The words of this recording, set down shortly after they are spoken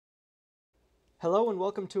Hello and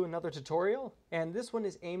welcome to another tutorial, and this one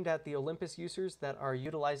is aimed at the Olympus users that are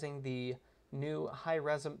utilizing the new high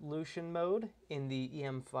resolution mode in the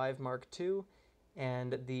EM5 Mark II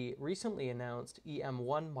and the recently announced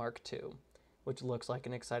EM1 Mark II, which looks like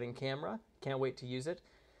an exciting camera. Can't wait to use it.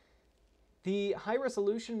 The high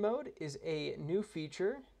resolution mode is a new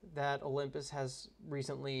feature that Olympus has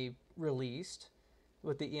recently released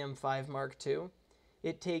with the EM5 Mark II.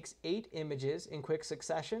 It takes 8 images in quick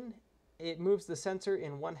succession. It moves the sensor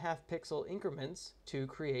in 1/2 pixel increments to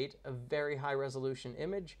create a very high resolution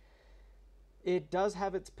image. It does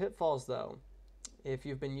have its pitfalls though. If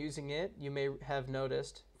you've been using it, you may have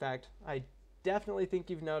noticed, in fact, I definitely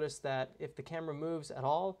think you've noticed that if the camera moves at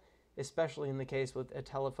all, especially in the case with a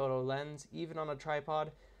telephoto lens, even on a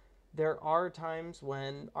tripod, there are times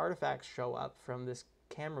when artifacts show up from this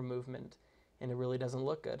camera movement and it really doesn't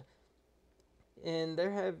look good. And there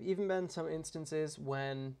have even been some instances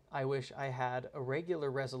when I wish I had a regular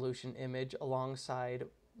resolution image alongside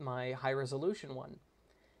my high resolution one.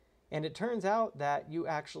 And it turns out that you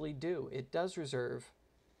actually do. It does reserve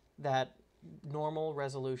that normal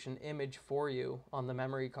resolution image for you on the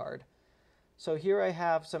memory card. So here I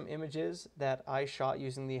have some images that I shot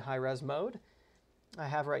using the high res mode. I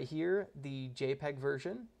have right here the JPEG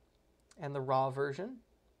version and the RAW version,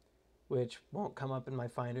 which won't come up in my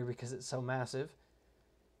Finder because it's so massive.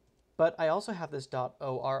 But I also have this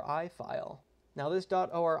 .ori file. Now this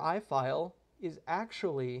 .ori file is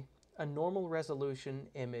actually a normal resolution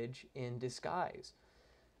image in disguise.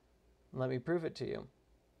 Let me prove it to you.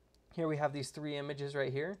 Here we have these 3 images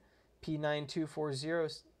right here,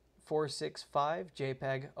 P9240465,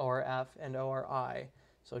 JPEG, ORF, and ORI.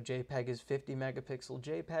 So JPEG is 50 megapixel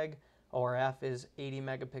JPEG, ORF is 80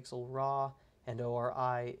 megapixel RAW, and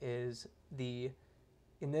ORI is the,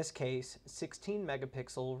 in this case, 16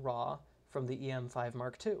 megapixel RAW from the EM5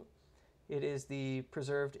 Mark II. It is the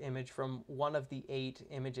preserved image from one of the 8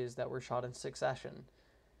 images that were shot in succession.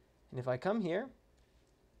 And if I come here,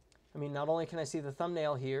 not only can I see the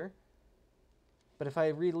thumbnail here, but if I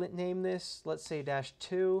rename this, let's say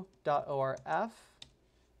 -2.orf,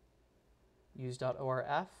 use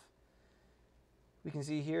 .orf, we can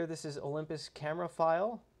see here this is Olympus camera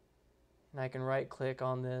file, and I can right click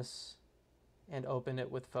on this and open it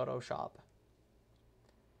with Photoshop.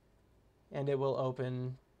 And it will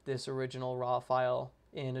open this original RAW file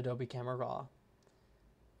in Adobe Camera Raw.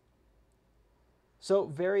 So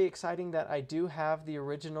very exciting that I do have the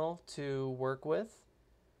original to work with.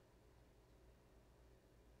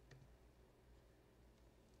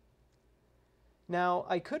 Now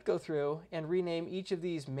I could go through and rename each of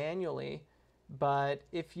these manually, but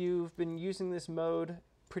if you've been using this mode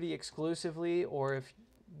pretty exclusively, or if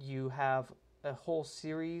you have a whole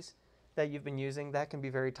series that you've been using, that can be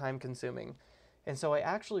very time consuming. And so I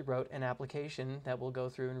actually wrote an application that will go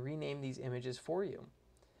through and rename these images for you.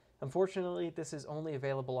 Unfortunately, this is only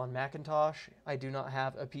available on Macintosh. I do not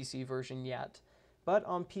have a PC version yet, but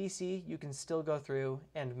on PC you can still go through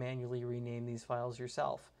and manually rename these files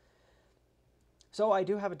yourself. So I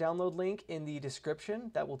do have a download link in the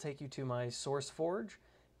description that will take you to my SourceForge,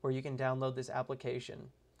 where you can download this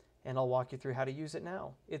application. And I'll walk you through how to use it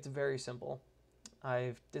now. It's very simple.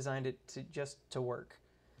 I've designed it just to work.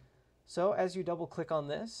 So as you double click on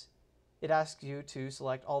this, it asks you to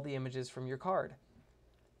select all the images from your card.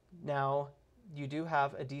 Now, you do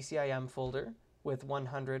have a DCIM folder with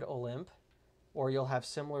 100 Olymp, or you'll have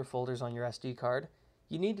similar folders on your SD card.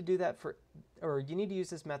 You need to do that you need to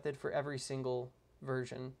use this method for every single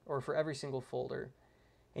version, or for every single folder,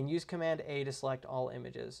 and use Command A to select all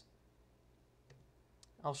images.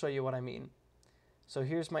 I'll show you what I mean. So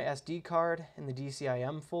here's my SD card in the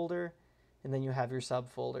DCIM folder, and then you have your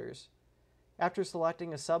subfolders. After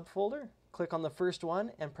selecting a subfolder, click on the first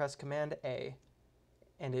one and press Command A,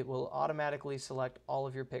 and it will automatically select all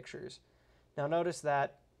of your pictures. Now notice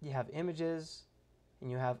that you have images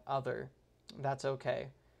and you have other. That's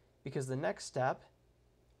okay, because the next step,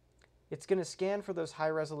 it's going to scan for those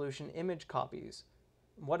high resolution image copies.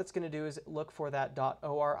 What it's going to do is look for that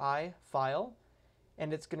 .ori file,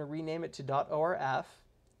 and it's going to rename it to .orf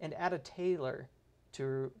and add a tail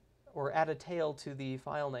to the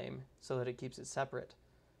file name so that it keeps it separate.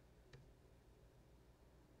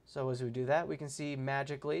 So as we do that, we can see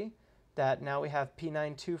magically that now we have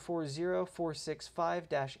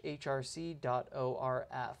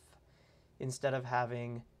P9240465-HRC.orf instead of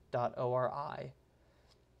having .ori.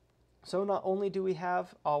 So not only do we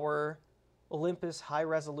have our Olympus high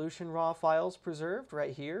resolution RAW files preserved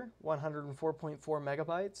right here, 104.4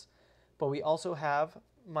 megabytes, but we also have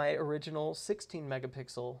my original 16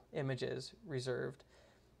 megapixel images reserved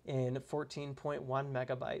in 14.1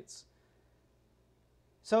 megabytes.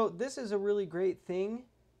 So this is a really great thing.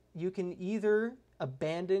 You can either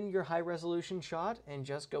abandon your high resolution shot and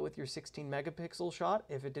just go with your 16 megapixel shot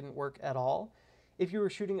if it didn't work at all. If you were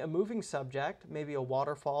shooting a moving subject, maybe a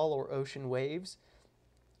waterfall or ocean waves,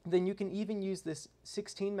 then you can even use this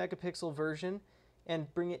 16 megapixel version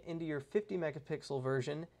and bring it into your 50 megapixel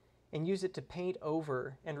version and use it to paint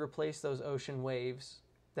over and replace those ocean waves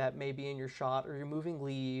that may be in your shot, or your moving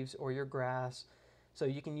leaves or your grass. So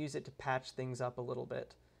you can use it to patch things up a little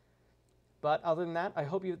bit. But other than that, I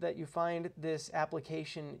hope that you find this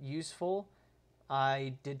application useful.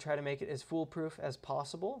 I did try to make it as foolproof as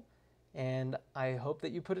possible, and I hope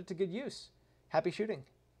that you put it to good use. Happy shooting!